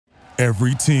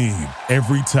Every team,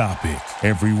 every topic,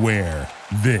 everywhere.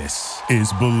 This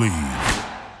is Believe.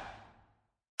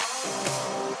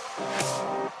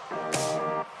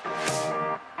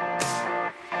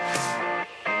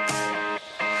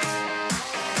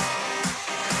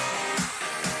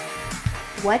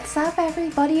 What's up,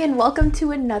 everybody, and welcome to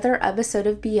another episode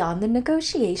of Beyond the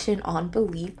Negotiation on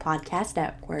Believe Podcast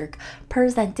Network,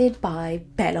 presented by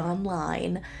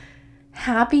BetOnline.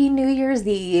 Happy New Year's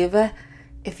Eve.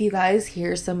 If you guys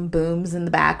hear some booms in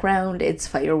the background, it's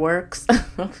fireworks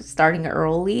starting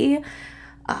early.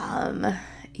 I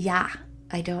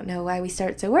don't know why we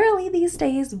start so early these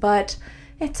days, but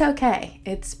it's okay.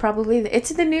 It's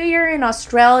the new year in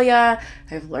Australia.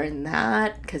 I've learned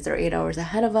that because they're 8 hours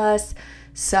ahead of us.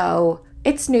 So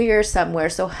it's New Year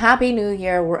somewhere. So Happy New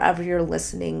Year wherever you're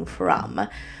listening from.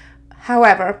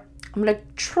 However, I'm going to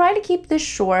try to keep this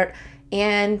short,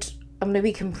 and I'm going to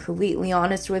be completely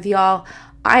honest with y'all.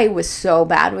 I was so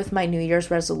bad with my New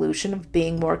Year's resolution of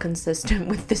being more consistent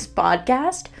with this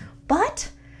podcast,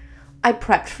 but I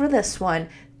prepped for this one,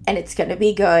 and it's going to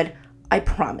be good. I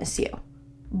promise you.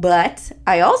 But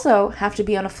I also have to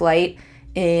be on a flight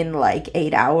in like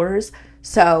 8 hours,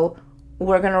 so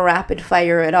we're going to rapid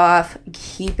fire it off,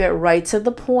 keep it right to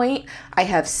the point. I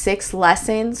have 6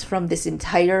 lessons from this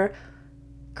entire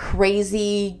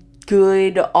crazy,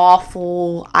 good,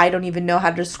 awful, I don't even know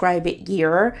how to describe it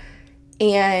year.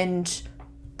 And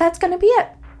that's going to be it.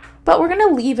 But we're going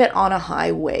to leave it on a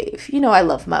high wave. You know, I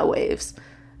love my waves.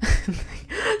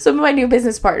 Some of my new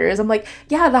business partners, I'm like,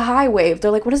 yeah, the high wave. They're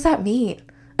like, what does that mean?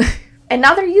 And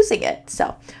now they're using it.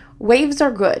 So waves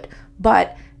are good.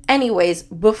 But anyways,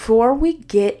 before we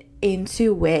get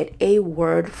into it, a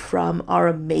word from our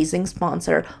amazing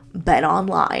sponsor,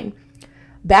 BetOnline.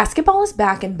 Basketball is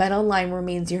back, and BetOnline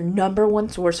remains your number one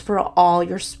source for all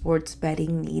your sports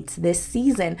betting needs this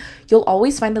season. You'll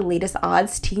always find the latest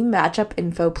odds, team matchup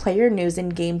info, player news,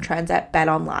 and game trends at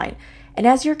BetOnline. And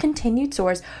as your continued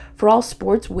source for all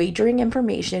sports wagering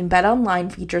information,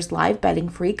 BetOnline features live betting,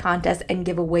 free contests, and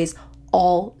giveaways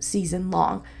all season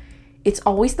long. It's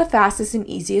always the fastest and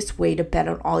easiest way to bet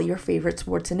on all your favorite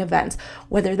sports and events,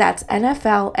 whether that's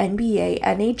NFL, NBA,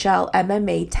 NHL,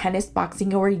 MMA, tennis,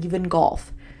 boxing, or even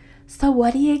golf. So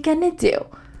what are you gonna do?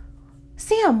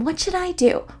 Sam, what should I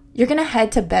do? You're gonna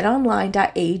head to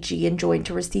betonline.ag and join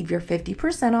to receive your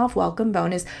 50% off welcome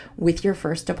bonus with your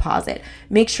first deposit.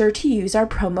 Make sure to use our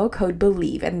promo code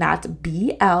BELIEVE, and that's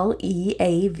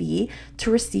BLEAV, to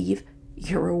receive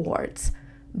your rewards.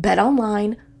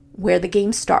 BetOnline, where the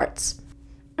game starts.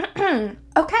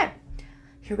 Okay,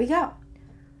 here we go.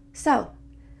 So,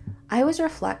 I was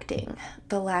reflecting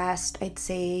the last, I'd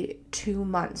say, 2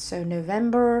 months, so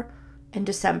November and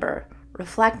December,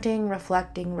 reflecting.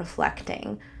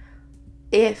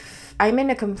 If I'm in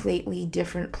a completely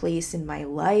different place in my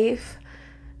life,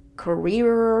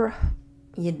 career,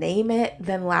 you name it,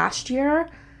 than last year,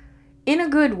 in a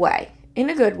good way,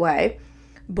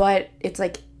 but it's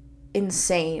like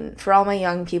insane for all my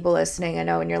young people listening. I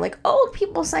know, and you're like, old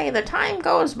people say the time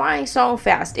goes by so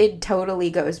fast. It totally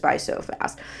goes by so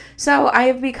fast. So I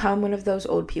have become one of those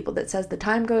old people that says the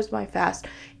time goes by fast,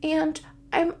 and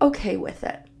I'm okay with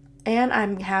it. And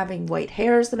I'm having white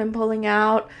hairs that I'm pulling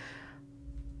out.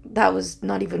 That was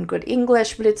not even good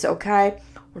English, but it's okay.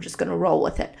 We're just gonna roll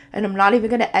with it. And I'm not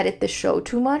even gonna edit this show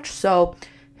too much, so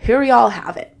here y'all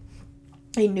have it.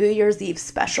 A New Year's Eve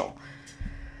special.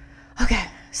 Okay.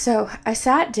 So I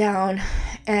sat down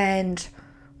and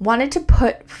wanted to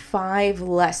put 5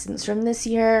 lessons from this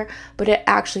year, but it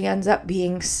actually ends up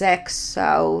being 6.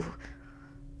 So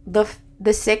the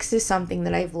 6 is something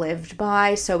that I've lived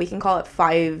by. So we can call it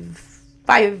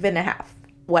 5.5,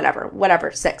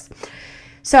 whatever, 6.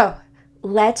 So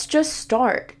let's just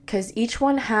start, because each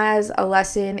one has a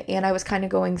lesson, and I was kind of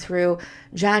going through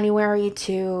January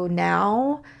to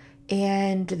now,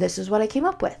 and this is what I came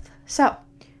up with. So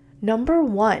Number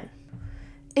 1,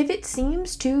 if it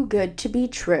seems too good to be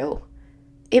true,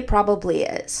 it probably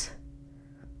is.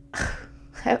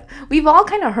 We've all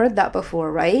kind of heard that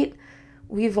before, right?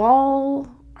 We've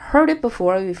all heard it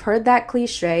before. We've heard that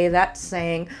cliche, that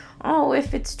saying, oh,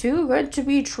 if it's too good to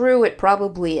be true, it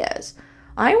probably is.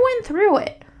 I went through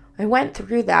it. I went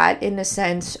through that in the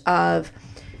sense of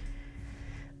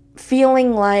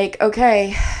feeling like,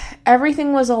 okay,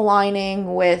 everything was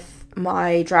aligning with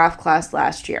my draft class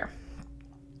last year.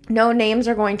 No names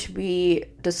are going to be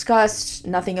discussed,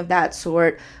 nothing of that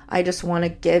sort. I just want to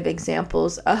give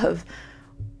examples of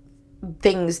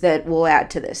things that will add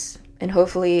to this. And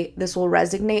hopefully this will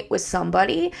resonate with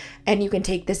somebody, and you can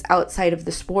take this outside of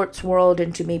the sports world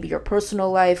into maybe your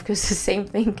personal life, because the same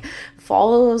thing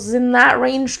falls in that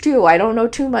range too. I don't know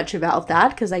too much about that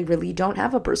because I really don't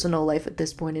have a personal life at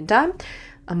this point in time.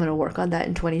 I'm going to work on that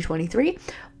in 2023.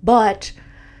 But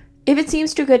if it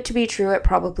seems too good to be true, it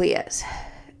probably is.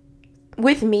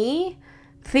 With me,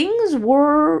 things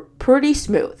were pretty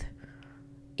smooth.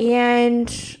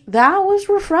 And that was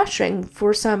refreshing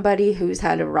for somebody who's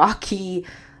had a rocky,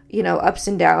 ups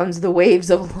and downs, the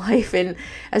waves of life, and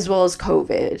as well as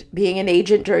COVID. Being an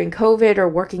agent during COVID or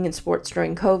working in sports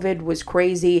during COVID was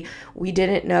crazy. We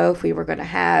didn't know if we were going to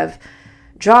have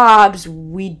jobs.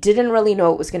 We didn't really know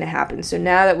what was going to happen. So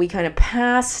now that we kind of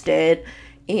passed it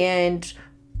and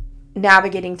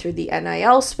navigating through the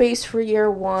NIL space for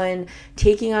year one,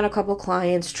 taking on a couple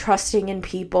clients, trusting in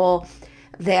people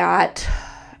that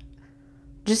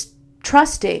just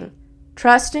trusting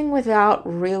without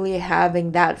really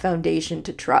having that foundation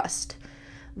to trust.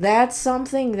 That's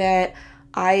something that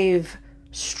I've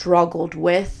struggled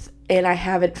with, and I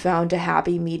haven't found a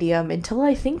happy medium until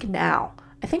I think now.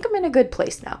 I think I'm in a good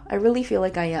place now. I really feel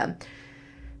like I am.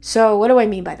 So what do I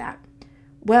mean by that?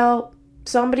 Well,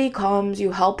 somebody comes,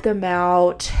 you help them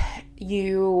out,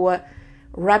 you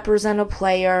represent a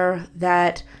player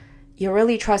that you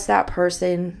really trust that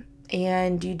person,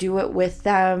 and you do it with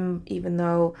them, even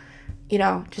though,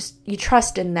 just you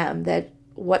trust in them that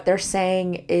what they're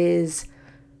saying is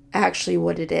actually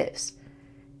what it is.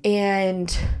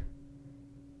 And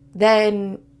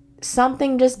then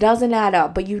something just doesn't add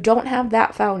up, but you don't have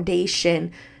that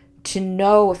foundation to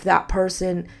know if that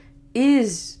person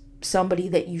is somebody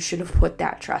that you should have put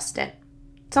that trust in.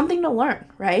 Something to learn,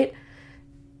 right?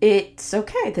 It's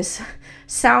okay. This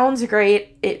sounds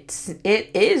great. It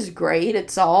is great.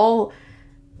 It's all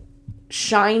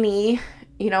shiny.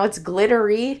 It's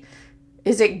glittery.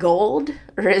 Is it gold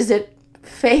or is it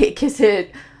fake?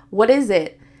 What is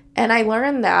it? And I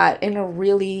learned that in a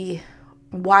really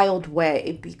wild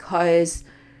way, because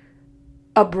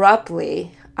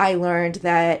abruptly I learned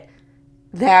that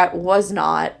was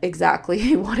not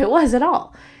exactly what it was at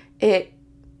all. It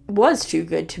was too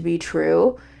good to be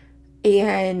true.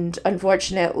 And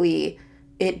unfortunately,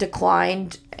 it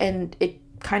declined, and it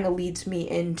kind of leads me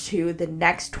into the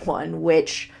next one,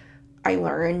 which I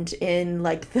learned in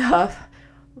like the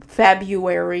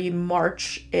February,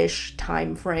 March-ish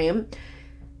time frame.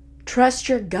 Trust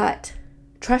your gut.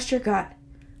 Trust your gut.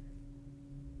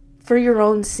 For your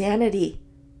own sanity.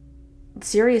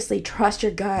 Seriously, trust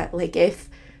your gut. Like, if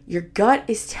your gut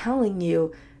is telling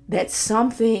you that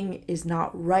something is not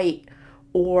right,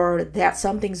 or that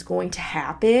something's going to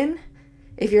happen,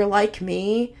 if you're like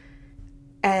me,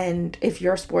 and if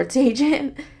you're a sports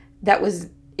agent that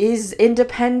is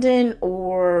independent,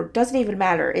 or doesn't even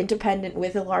matter, independent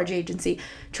with a large agency,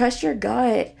 trust your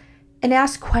gut and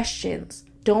ask questions.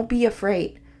 Don't be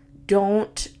afraid.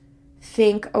 Don't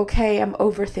think, okay, I'm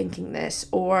overthinking this,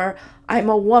 or I'm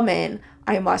a woman,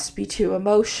 I must be too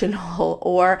emotional,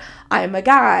 or I'm a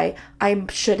guy, I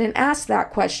shouldn't ask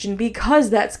that question because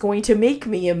that's going to make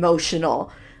me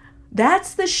emotional.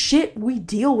 That's the shit we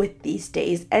deal with these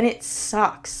days, and it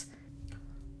sucks.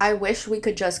 I wish we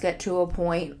could just get to a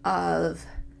point of,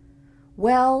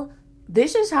 well,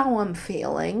 this is how I'm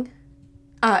feeling.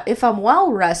 If I'm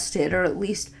well rested, or at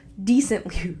least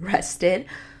decently rested,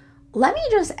 let me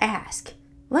just ask.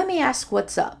 Let me ask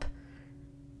what's up.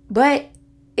 But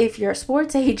if you're a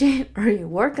sports agent, or you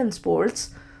work in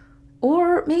sports,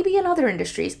 or maybe in other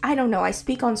industries, I don't know. I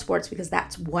speak on sports because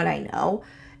that's what I know.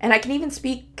 And I can even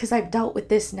speak because I've dealt with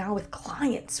this now with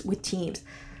clients, with teams.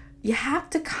 You have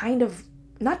to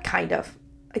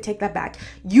I take that back.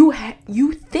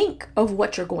 You think of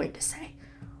what you're going to say,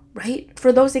 right?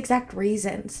 For those exact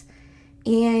reasons.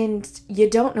 And you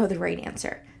don't know the right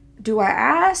answer. Do I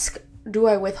ask? Do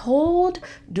I withhold?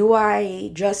 Do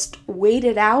I just wait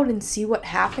it out and see what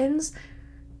happens?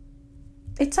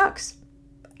 It sucks.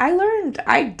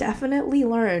 I definitely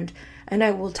learned. And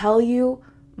I will tell you,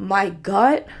 my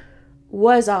gut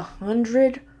was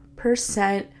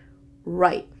 100%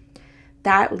 right.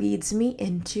 That leads me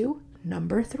into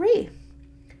number 3.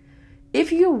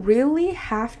 If you really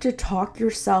have to talk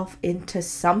yourself into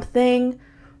something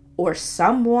or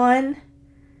someone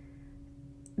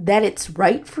that it's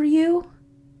right for you,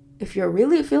 if you're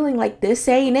really feeling like this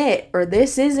ain't it, or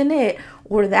this isn't it,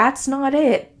 or that's not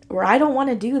it, or I don't want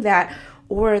to do that,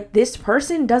 or this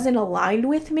person doesn't align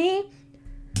with me,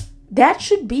 that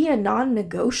should be a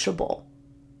non-negotiable.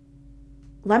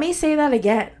 Let me say that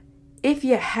again. If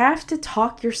you have to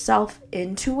talk yourself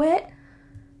into it,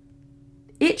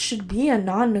 it should be a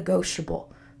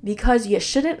non-negotiable. because you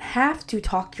shouldn't have to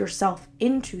talk yourself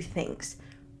into things,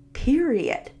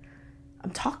 period.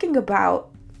 I'm talking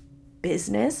about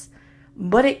business,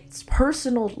 but it's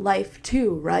personal life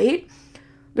too, right?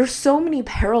 There's so many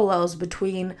parallels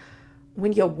between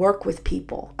when you work with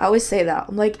people. I always say that.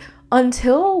 I'm like,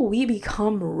 until we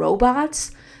become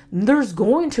robots, there's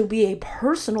going to be a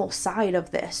personal side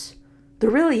of this. There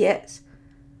really is.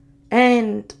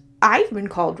 And I've been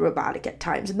called robotic at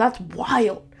times, and that's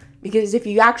wild. Because if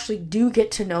you actually do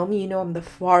get to know me, you know I'm the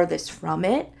farthest from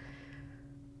it.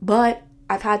 But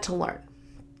I've had to learn.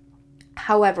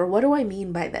 However, what do I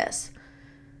mean by this?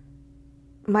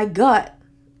 My gut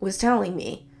was telling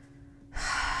me,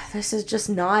 this is just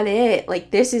not it.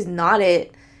 Like, this is not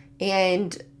it.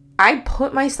 And I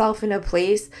put myself in a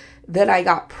place that I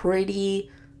got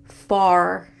pretty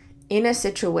far in a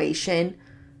situation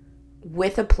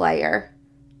with a player,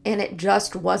 and it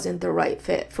just wasn't the right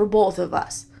fit for both of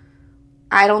us.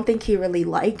 I don't think he really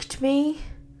liked me.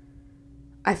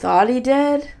 I thought he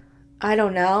did. I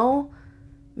don't know.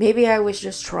 Maybe I was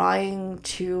just trying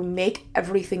to make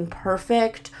everything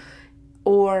perfect,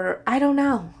 or I don't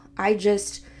know.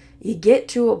 You get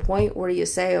to a point where you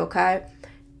say, okay,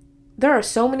 there are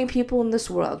so many people in this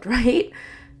world, right?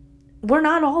 We're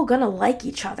not all gonna like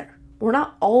each other. We're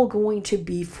not all going to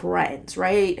be friends,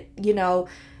 right? You know,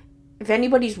 if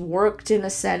anybody's worked in a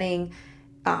setting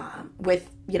with,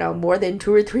 more than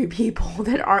 2 or 3 people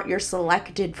that aren't your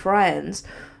selected friends,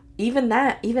 even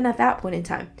at that point in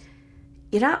time,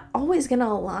 you're not always going to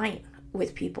align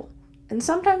with people. And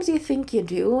sometimes you think you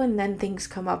do, and then things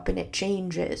come up and it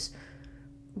changes.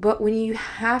 But when you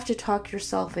have to talk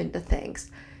yourself into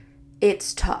things,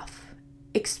 it's tough,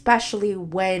 especially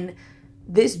when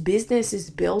this business is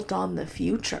built on the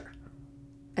future.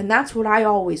 And that's what I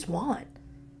always want.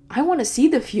 I want to see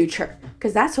the future,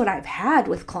 because that's what I've had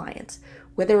with clients,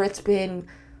 whether it's been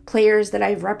players that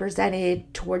I've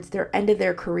represented towards their end of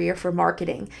their career for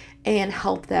marketing and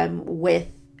help them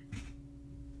with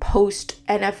post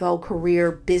NFL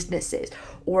career businesses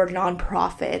or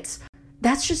nonprofits.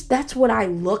 That's what I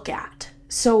look at.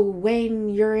 So when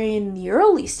you're in the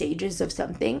early stages of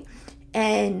something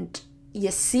and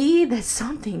you see that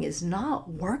something is not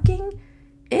working,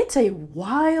 it's a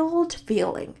wild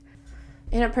feeling.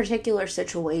 In a particular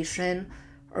situation,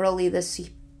 early this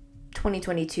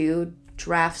 2022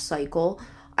 draft cycle,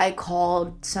 I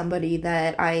called somebody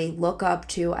that I look up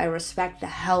to, I respect the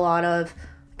hell out of.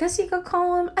 I guess you could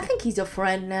call him, I think he's a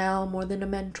friend now more than a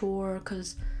mentor,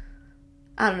 because,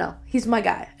 I don't know, he's my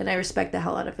guy, and I respect the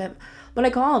hell out of him. But I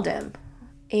called him,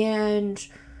 and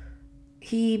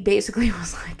he basically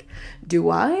was like, do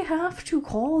I have to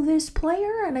call this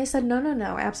player? And I said, no,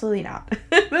 absolutely not.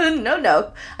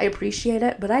 No, I appreciate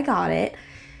it, but I got it.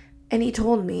 And he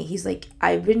told me, he's like,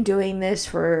 I've been doing this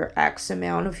for X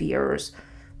amount of years,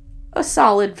 a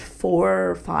solid 4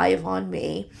 or 5 on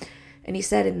me. And he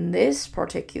said, in this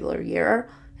particular year,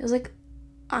 he was like,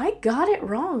 I got it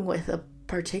wrong with a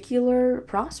particular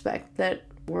prospect that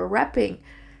we're repping.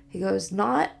 He goes,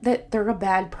 not that they're a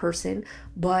bad person,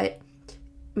 but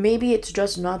maybe it's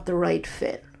just not the right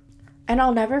fit. And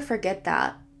I'll never forget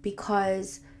that,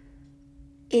 because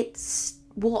it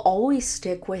will always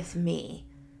stick with me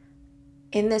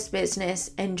in this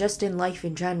business and just in life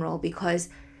in general, because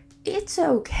it's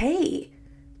okay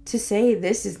to say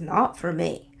this is not for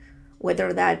me,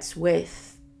 whether that's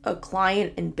with a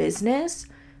client in business,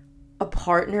 a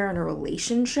partner in a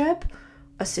relationship,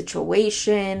 a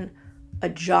situation, a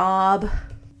job.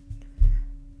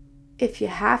 If you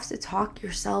have to talk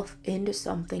yourself into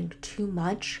something too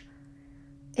much,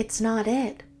 it's not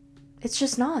it. It's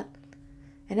just not.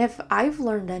 And if I've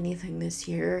learned anything this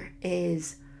year,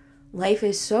 is life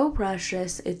is so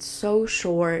precious, it's so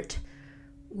short.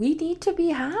 We need to be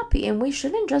happy, and we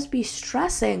shouldn't just be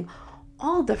stressing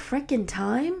all the freaking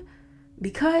time,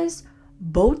 because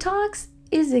Botox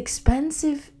is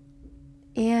expensive,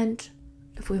 and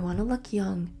if we want to look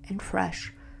young and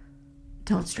fresh,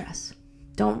 don't stress.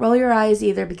 Don't roll your eyes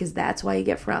either, because that's why you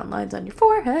get frown lines on your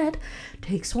forehead.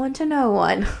 Takes one to know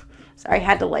one. Sorry, I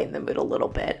had to lighten the mood a little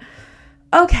bit.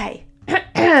 Okay.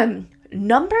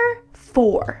 Number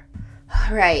 4.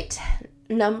 All right.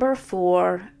 Number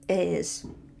 4 is,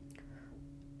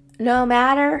 no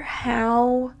matter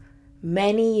how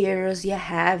many years you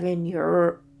have in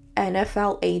your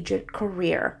NFL agent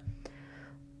career,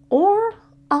 or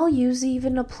I'll use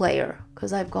even a player,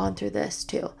 because I've gone through this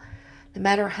too. No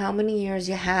matter how many years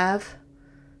you have,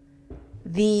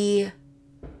 the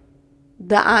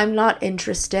I'm not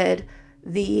interested,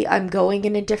 the I'm going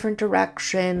in a different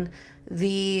direction,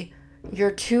 the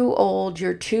you're too old,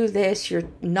 you're too this, you're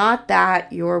not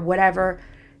that, you're whatever,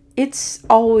 it's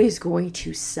always going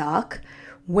to suck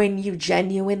when you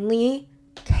genuinely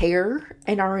care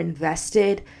and are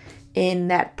invested in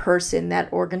that person,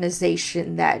 that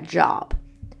organization, that job.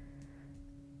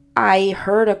 I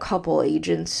heard a couple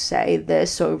agents say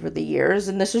this over the years,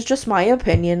 and this is just my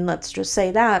opinion, let's just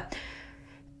say that.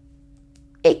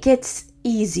 It gets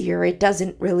easier. It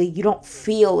doesn't really, you don't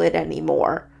feel it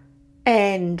anymore.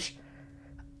 And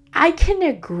I can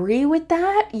agree with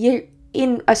that. You,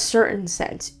 in a certain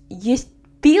sense, you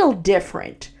feel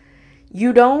different.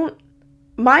 You don't,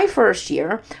 my first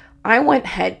year, I went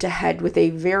head to head with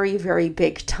a very, very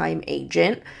big time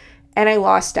agent, and I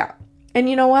lost out. And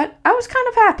you know what? I was kind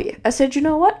of happy. I said, you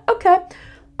know what? Okay.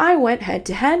 I went head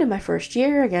to head in my first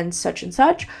year against such and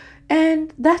such,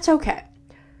 and that's okay.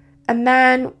 And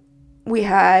then we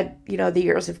had, the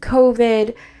years of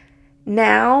COVID.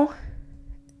 Now,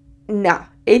 no,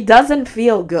 it doesn't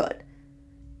feel good.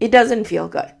 It doesn't feel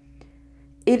good.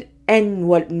 And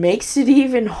what makes it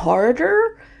even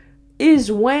harder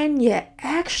is when you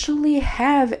actually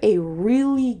have a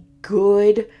really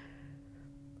good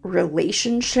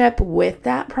relationship with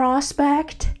that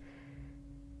prospect,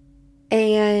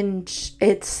 and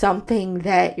it's something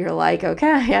that you're like,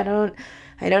 okay, I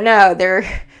don't know,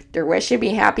 they're wishing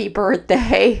me happy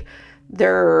birthday,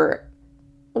 they're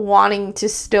wanting to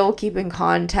still keep in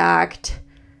contact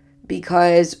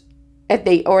because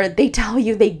they tell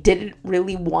you they didn't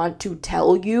really want to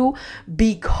tell you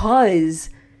because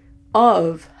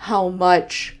of how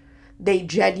much they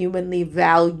genuinely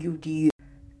valued you.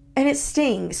 And it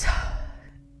stings.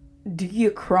 Do you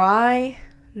cry?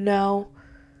 No.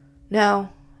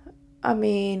 I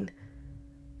mean,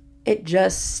 it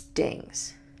just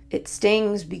stings. It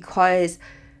stings because,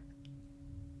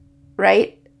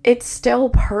 right? It's still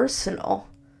personal.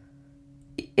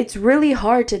 It's really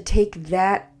hard to take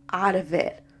that out of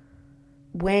it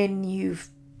when you've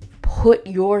put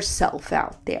yourself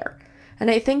out there. And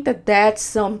I think that that's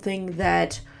something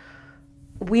that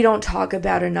we don't talk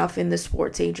about enough in the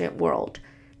sports agent world.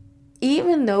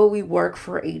 Even though we work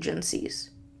for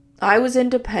agencies, I was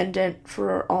independent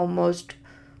for almost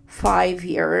 5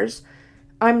 years.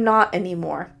 I'm not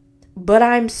anymore, but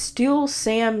I'm still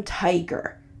Sam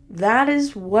Tiger. That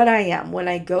is what I am. When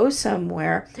I go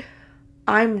somewhere,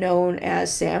 I'm known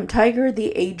as Sam Tiger, the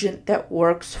agent that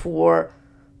works for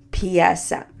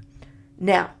PSM.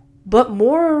 Now, but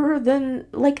more than,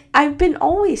 I've been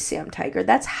always Sam Tiger.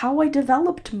 That's how I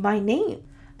developed my name.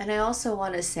 And I also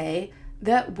want to say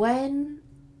that when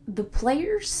the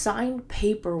players sign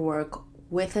paperwork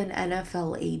with an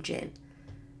NFL agent,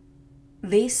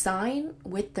 they sign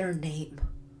with their name.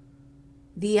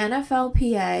 The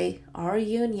NFLPA, our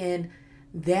union,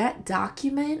 that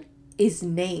document is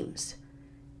names.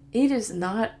 It is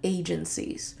not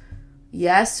agencies.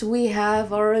 Yes, we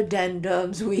have our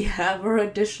addendums, we have our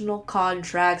additional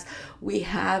contracts, we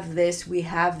have this, we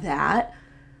have that,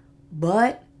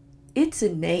 but it's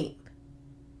a name.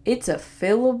 It's a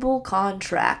fillable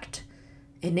contract,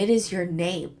 and it is your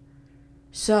name.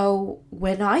 So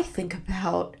when I think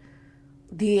about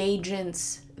the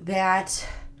agents that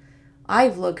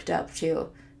I've looked up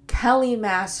to, Kelly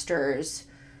Masters,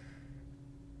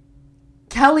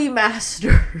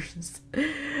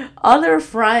 other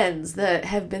friends that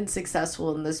have been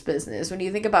successful in this business. When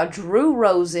you think about Drew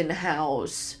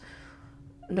Rosenhaus,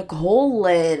 Nicole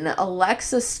Lynn,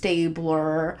 Alexa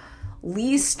Stabler,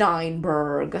 Lee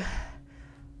Steinberg,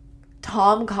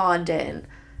 Tom Condon,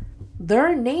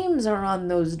 their names are on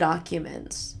those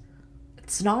documents.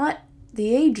 It's not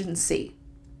the agency.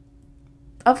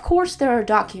 Of course, there are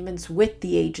documents with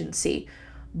the agency,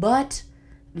 but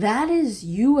that is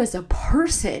you as a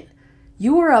person.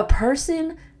 You are a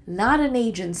person, not an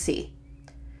agency.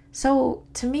 So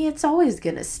to me, it's always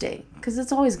going to sting because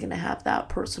it's always going to have that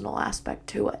personal aspect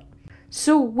to it.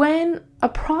 So when a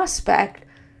prospect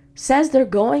says they're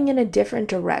going in a different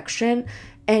direction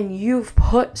and you've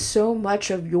put so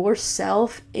much of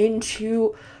yourself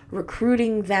into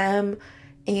recruiting them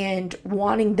and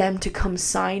wanting them to come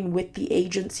sign with the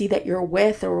agency that you're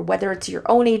with, or whether it's your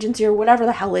own agency or whatever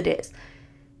the hell it is,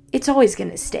 it's always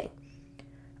going to sting.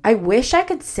 I wish I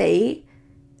could say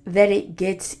that it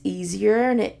gets easier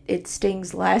and it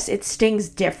stings less. It stings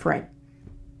different.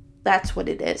 That's what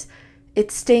it is. It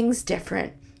stings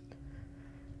different.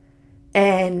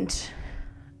 And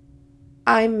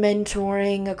I'm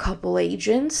mentoring a couple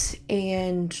agents,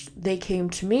 and they came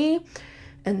to me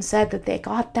and said that they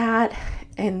got that.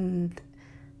 And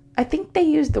I think they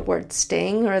used the word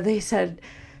sting, or they said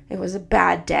it was a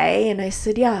bad day. And I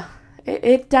said, yeah,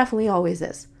 it definitely always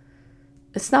is.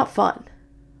 It's not fun,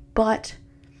 but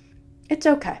it's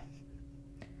okay.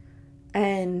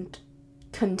 And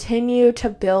continue to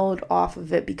build off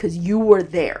of it because you were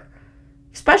there,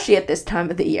 especially at this time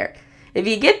of the year. If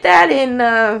you get that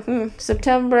in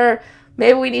September,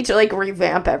 maybe we need to like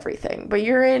revamp everything. But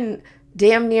you're in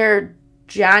damn near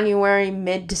January,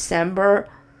 mid-December.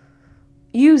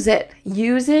 Use it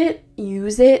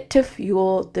to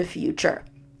fuel the future.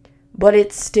 But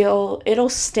it'll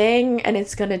sting and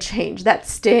it's going to change. That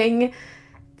sting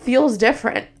feels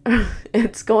different.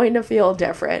 It's going to feel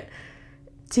different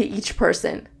to each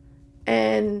person.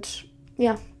 And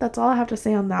yeah, that's all I have to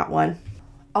say on that one.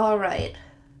 All right.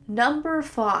 Number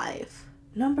five.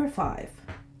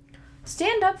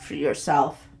 Stand up for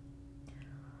yourself.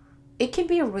 It can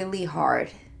be really hard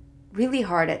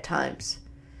at times,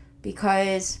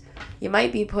 because you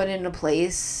might be put in a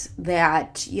place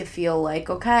that you feel like,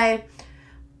 okay,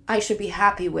 I should be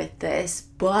happy with this,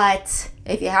 but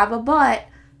if you have a but,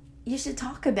 you should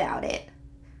talk about it.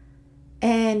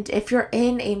 And if you're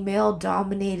in a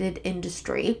male-dominated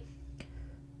industry,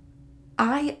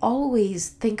 I always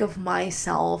think of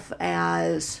myself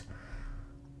as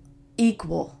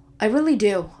equal. I really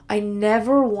do. I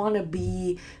never want to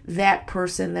be that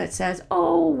person that says,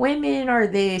 oh, women are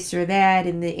this or that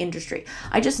in the industry.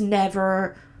 I just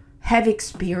never have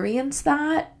experienced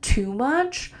that too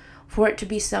much for it to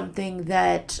be something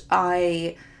that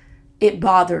it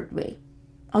bothered me.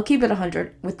 I'll keep it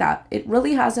 100 with that. It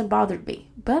really hasn't bothered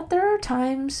me. But there are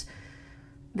times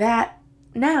that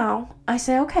now I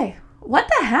say, okay, what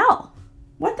the hell?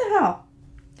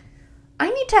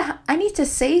 I need to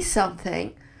say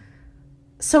something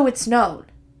so it's known.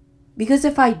 Because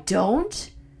if I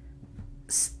don't,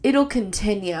 it'll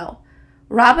continue.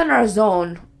 Robin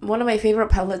Arzon, one of my favorite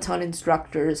Peloton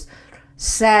instructors,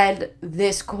 said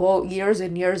this quote years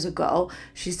and years ago.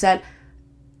 She said,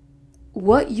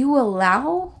 what you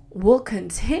allow will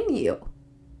continue.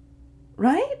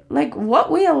 Right? Like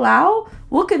what we allow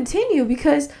will continue,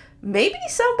 because maybe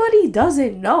somebody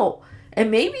doesn't know. And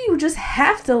maybe you just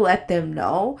have to let them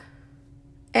know.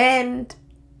 And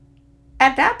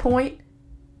at that point,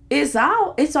 it's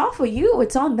off of you.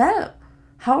 It's on them.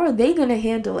 How are they going to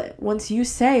handle it once you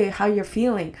say how you're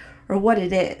feeling or what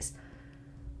it is?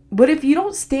 But if you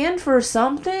don't stand for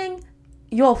something,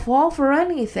 you'll fall for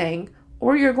anything,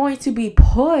 or you're going to be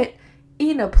put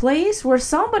in a place where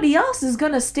somebody else is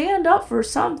going to stand up for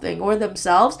something or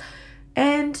themselves,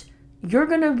 and you're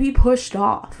going to be pushed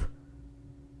off.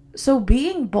 So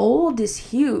being bold is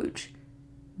huge.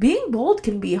 Being bold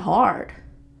can be hard.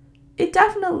 It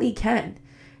definitely can.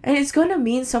 And it's going to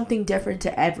mean something different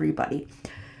to everybody.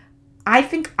 I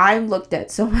think I'm looked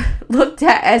at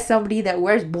as somebody that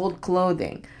wears bold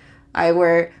clothing. I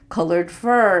wear colored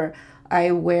fur.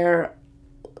 I wear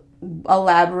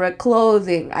elaborate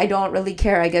clothing. I don't really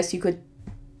care. I guess a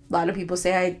lot of people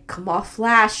say I come off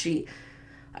flashy.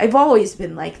 I've always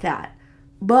been like that.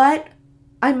 But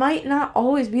I might not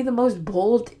always be the most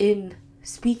bold in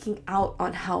speaking out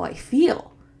on how I feel.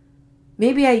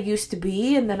 Maybe I used to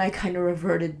be, and then I kind of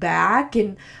reverted back,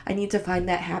 and I need to find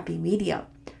that happy medium.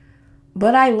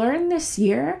 But I learned this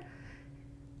year,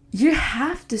 you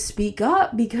have to speak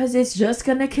up, because it's just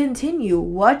going to continue.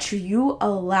 What you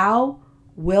allow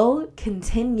will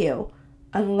continue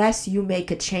unless you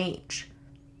make a change.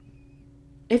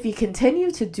 If you continue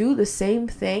to do the same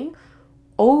thing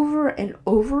over and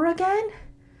over again,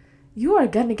 you are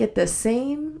going to get the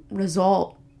same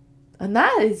result. And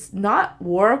that is not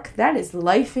work, that is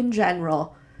life in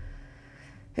general.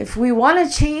 If we want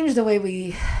to change the way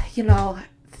we,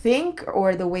 think,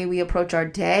 or the way we approach our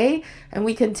day, and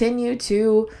we continue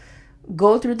to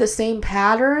go through the same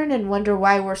pattern and wonder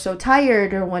why we're so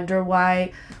tired, or wonder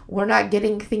why we're not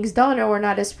getting things done, or we're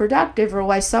not as productive, or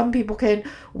why some people can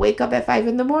wake up at 5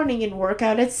 a.m. and work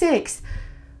out at 6,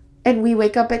 and we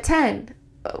wake up at 10.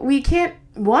 We can't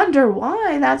wonder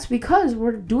why. That's because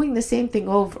we're doing the same thing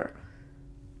over.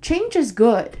 Change is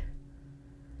good.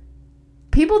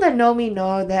 People that know me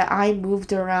know that I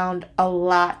moved around a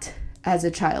lot as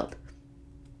a child.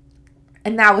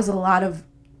 And that was a lot of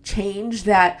change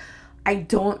that I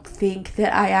don't think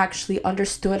that I actually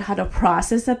understood how to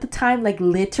process at the time. Like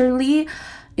literally,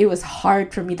 it was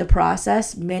hard for me to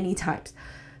process many times.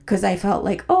 Because I felt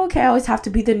like, oh, okay, I always have to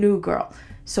be the new girl.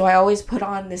 So I always put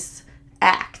on this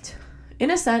act, in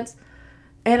a sense.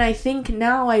 And I think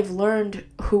now I've learned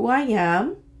who I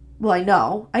am. Well, I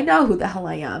know who the hell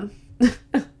I am.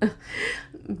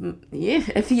 Yeah,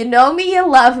 if you know me, you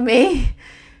love me.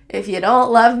 If you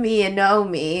don't love me, you know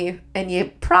me. And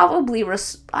you probably,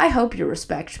 I hope you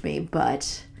respect me,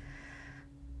 but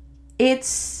you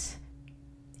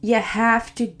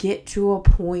have to get to a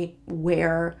point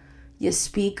where you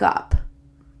speak up.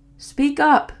 Speak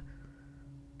up.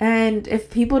 And And if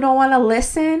people don't want to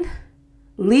listen,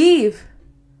 leave.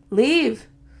 Leave.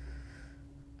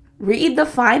 Read the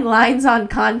fine lines on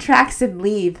contracts and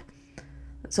leave.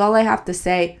 That's all I have to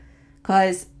say.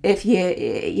 Because if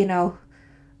you know,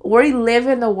 we live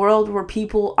in a world where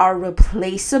people are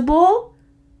replaceable.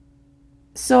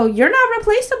 So you're not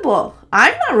replaceable.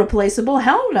 I'm not replaceable.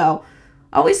 Hell no.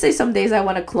 I always say some days I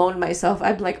want to clone myself.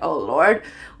 I'm like, oh Lord,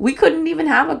 we couldn't even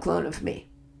have a clone of me.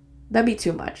 That'd be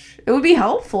too much. It would be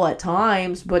helpful at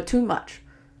times, but too much.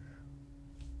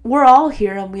 We're all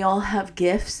here and we all have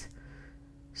gifts.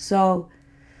 So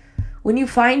when you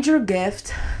find your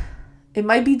gift, it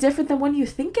might be different than when you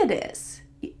think it is.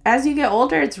 As you get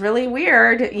older, it's really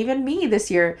weird. Even me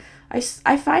this year, I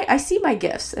see my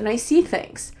gifts and I see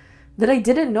things that I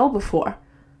didn't know before.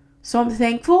 So I'm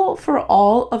thankful for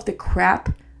all of the crap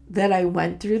that I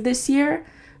went through this year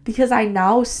because I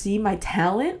now see my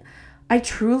talent. I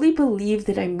truly believe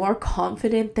that I'm more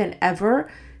confident than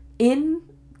ever in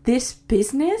this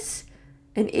business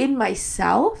and in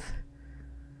myself,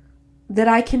 that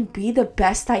I can be the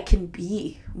best I can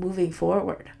be moving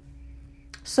forward.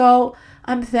 So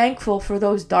I'm thankful for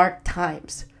those dark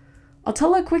times. I'll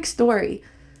tell a quick story.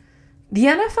 The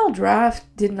NFL draft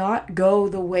did not go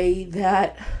the way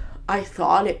that I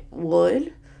thought it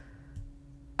would.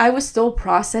 I was still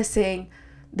processing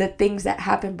the things that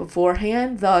happened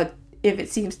beforehand, the if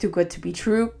it seems too good to be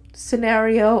true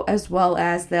scenario, as well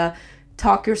as the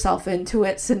talk yourself into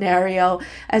it scenario,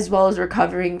 as well as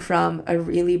recovering from a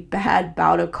really bad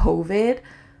bout of COVID.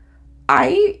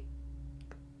 I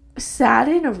sat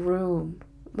in a room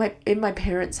in my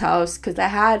parents' house because I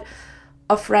had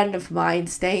a friend of mine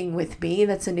staying with me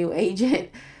that's a new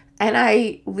agent, and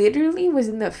I literally was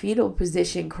in the fetal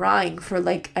position crying for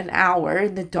like an hour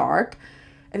in the dark.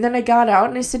 And then I got out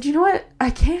and I said, you know what? I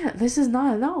can't. This is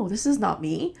not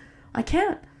me. I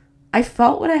can't. I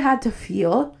felt what I had to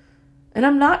feel. And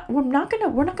we're not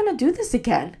gonna do this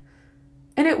again.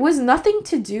 And it was nothing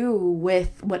to do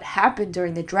with what happened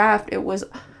during the draft. It was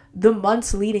the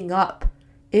months leading up.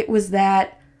 It was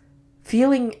that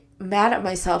feeling mad at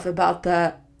myself about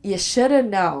you should have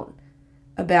known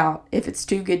about if it's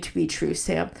too good to be true,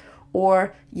 Sam.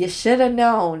 Or you should have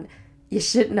known you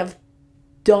shouldn't have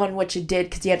done what you did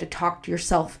because you had to talk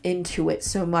yourself into it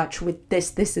so much with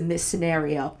this, and this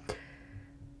scenario.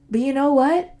 But you know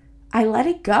what? I let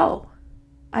it go.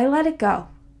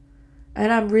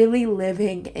 And I'm really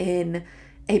living in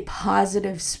a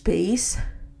positive space.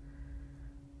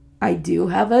 I do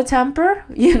have a temper,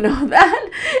 you know that,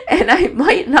 and I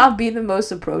might not be the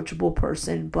most approachable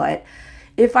person, but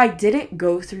if I didn't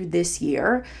go through this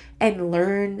year and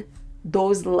learn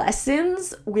those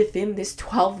lessons within this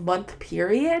 12-month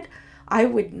period, I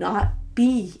would not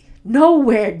be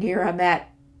nowhere near I'm at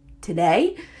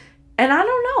today. And I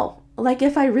don't know, like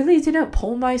if I really didn't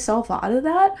pull myself out of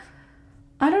that,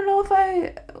 I don't know if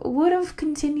I would have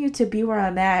continued to be where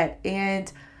I'm at.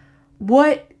 And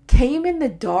what came in the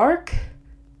dark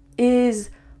is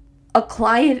a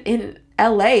client in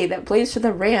LA that plays for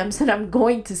the Rams that I'm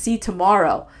going to see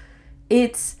tomorrow.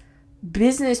 It's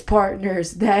business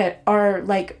partners that are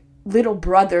like little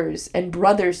brothers and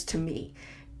brothers to me.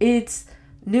 It's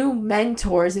new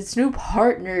mentors, it's new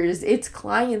partners, it's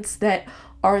clients that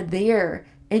are there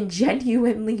and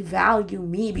genuinely value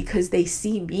me because they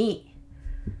see me.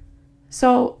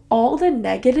 So all the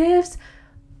negatives,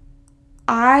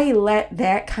 I let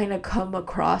that kind of come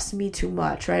across me too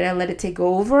much, right? I let it take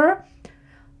over.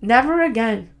 Never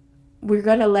again. We're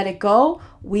going to let it go.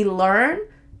 We learn,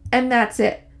 and that's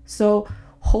it. So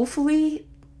hopefully,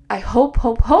 I hope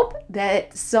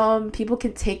that some people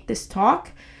can take this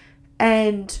talk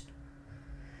and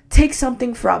take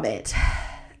something from it.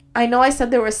 I know I said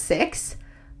there were 6.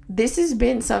 This has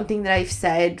been something that I've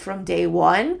said from day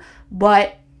one,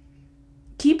 but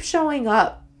keep showing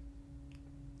up.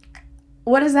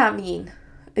 What does that mean?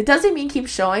 It doesn't mean keep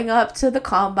showing up to the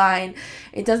combine.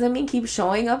 It doesn't mean keep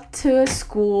showing up to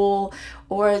school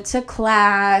or to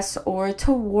class or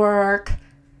to work.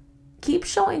 Keep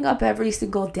showing up every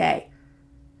single day.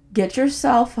 Get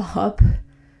yourself up.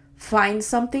 Find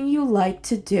something you like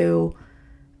to do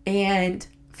and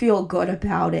feel good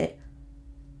about it.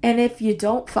 And if you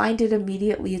don't find it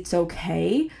immediately, it's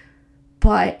okay.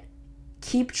 But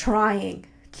keep trying.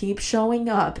 Keep showing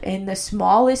up. And the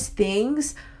smallest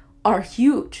things are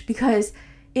huge, because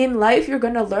in life you're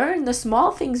going to learn the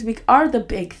small things are the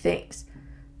big things.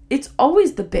 It's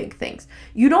always the big things.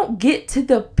 You don't get to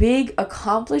the big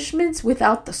accomplishments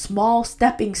without the small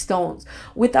stepping stones,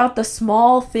 without the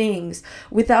small things,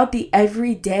 without the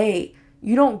everyday.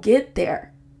 You don't get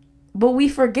there. But we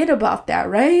forget about that,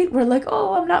 right? We're like,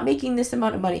 oh, I'm not making this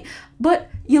amount of money. But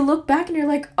you look back and you're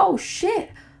like, oh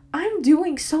shit, I'm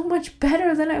doing so much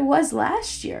better than I was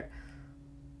last year.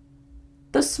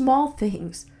 The small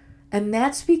things. And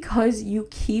that's because you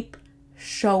keep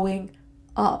showing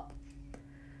up.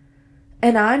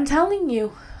 And I'm telling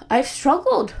you, I've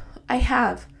struggled. I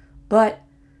have. But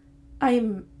I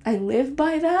live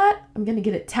by that. I'm going to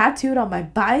get it tattooed on my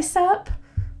bicep.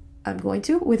 I'm going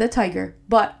to, with a tiger.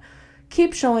 But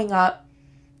keep showing up.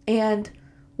 And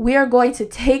we are going to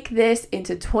take this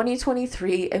into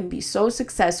 2023 and be so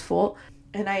successful.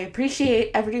 And I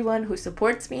appreciate everyone who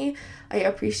supports me. I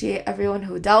appreciate everyone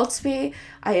who doubts me.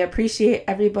 I appreciate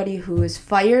everybody who has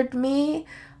fired me.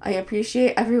 I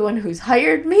appreciate everyone who's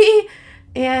hired me.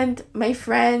 And my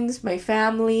friends, my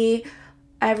family,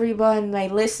 everyone, my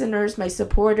listeners, my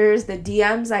supporters, the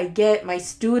DMs I get, my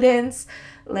students,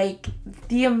 like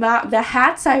the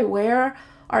hats I wear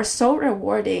are so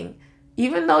rewarding.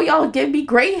 Even though y'all give me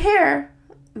gray hair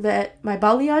that my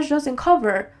balayage doesn't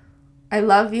cover, I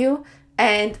love you.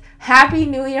 And Happy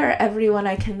New Year, everyone.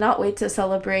 I cannot wait to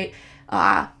celebrate.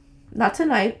 Not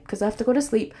tonight, because I have to go to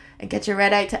sleep and get your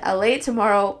red eye to LA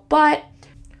tomorrow. But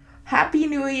Happy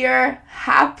New Year.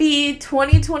 Happy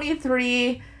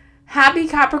 2023. Happy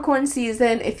Capricorn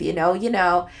season. If you know, you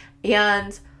know.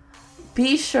 And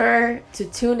be sure to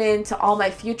tune in to all my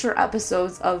future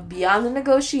episodes of Beyond the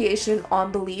Negotiation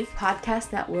on Believe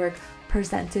Podcast Network,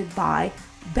 presented by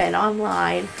Ben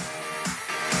Online.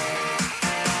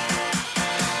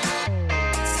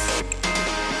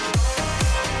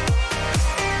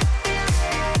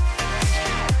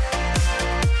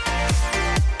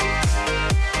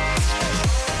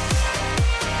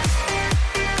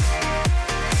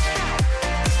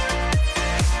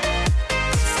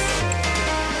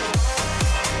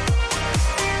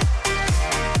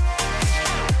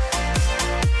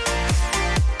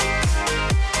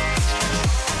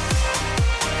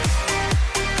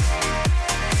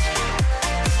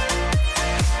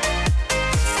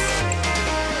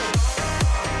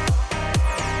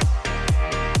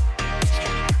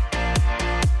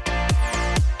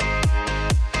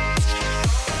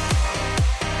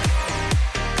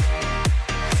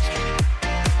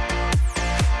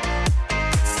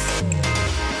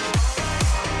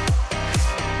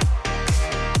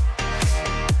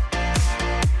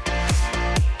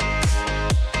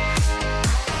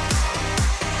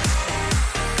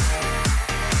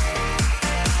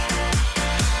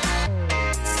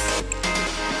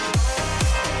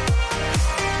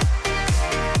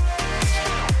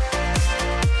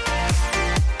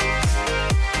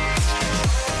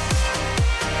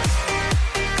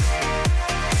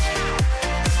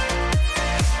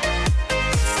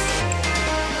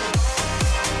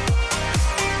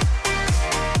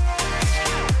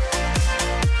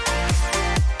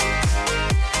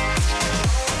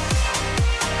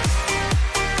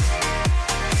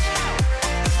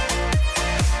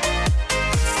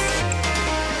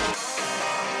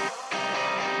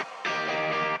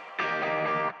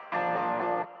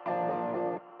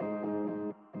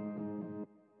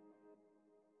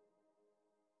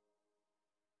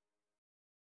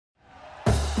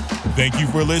 Thank you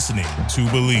for listening to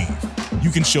Believe.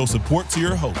 You can show support to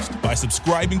your host by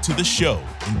subscribing to the show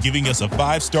and giving us a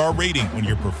 5-star rating on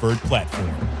your preferred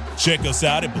platform. Check us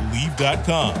out at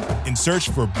Believe.com and search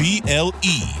for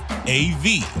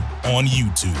BLEAV on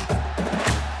YouTube.